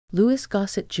Louis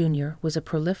Gossett Jr. was a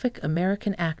prolific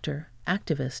American actor,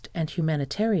 activist, and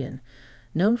humanitarian,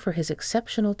 known for his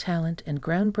exceptional talent and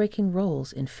groundbreaking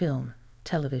roles in film,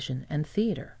 television, and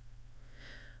theater.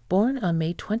 Born on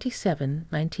May 27,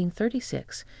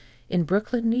 1936, in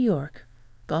Brooklyn, New York,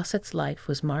 Gossett's life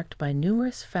was marked by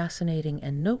numerous fascinating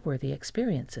and noteworthy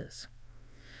experiences.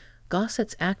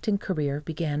 Gossett's acting career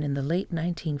began in the late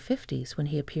 1950s when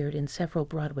he appeared in several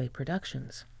Broadway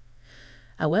productions.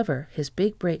 However, his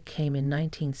big break came in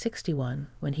 1961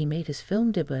 when he made his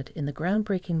film debut in the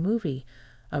groundbreaking movie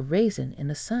A Raisin in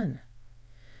the Sun.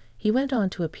 He went on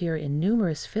to appear in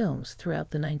numerous films throughout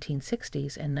the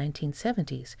 1960s and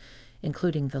 1970s,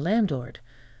 including The Landlord,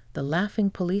 The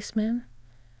Laughing Policeman,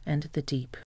 and The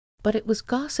Deep. But it was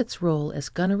Gossett's role as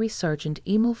Gunnery Sergeant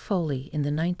Emil Foley in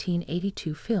the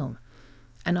 1982 film,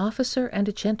 An Officer and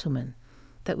a Gentleman,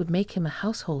 that would make him a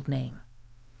household name.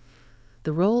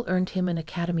 The role earned him an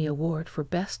Academy Award for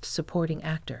Best Supporting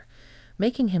Actor,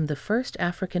 making him the first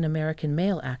African-American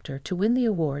male actor to win the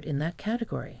award in that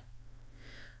category.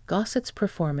 Gossett's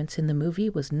performance in the movie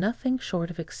was nothing short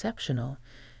of exceptional,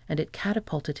 and it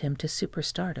catapulted him to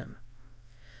superstardom.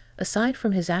 Aside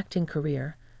from his acting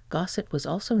career, Gossett was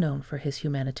also known for his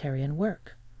humanitarian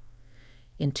work.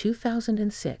 In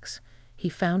 2006, he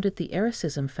founded the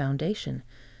Eroticism Foundation,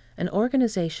 an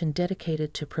organization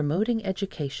dedicated to promoting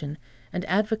education and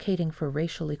advocating for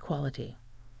racial equality.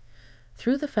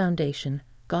 Through the foundation,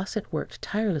 Gossett worked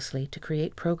tirelessly to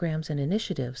create programs and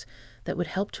initiatives that would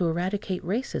help to eradicate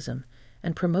racism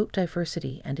and promote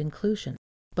diversity and inclusion.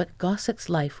 But Gossett's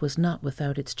life was not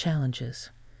without its challenges.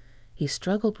 He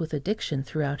struggled with addiction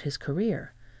throughout his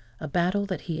career, a battle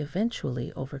that he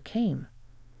eventually overcame.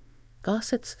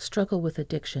 Gossett's struggle with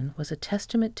addiction was a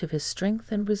testament to his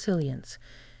strength and resilience,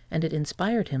 and it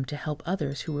inspired him to help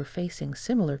others who were facing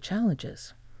similar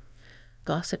challenges.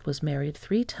 Gossett was married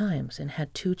 3 times and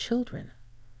had 2 children.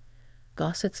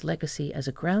 Gossett's legacy as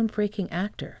a groundbreaking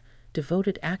actor,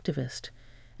 devoted activist,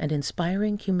 and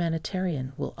inspiring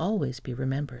humanitarian will always be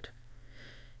remembered.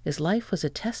 His life was a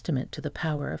testament to the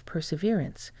power of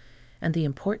perseverance and the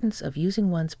importance of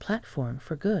using one's platform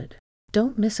for good.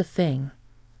 Don't miss a thing.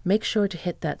 Make sure to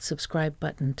hit that subscribe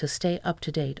button to stay up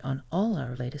to date on all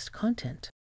our latest content.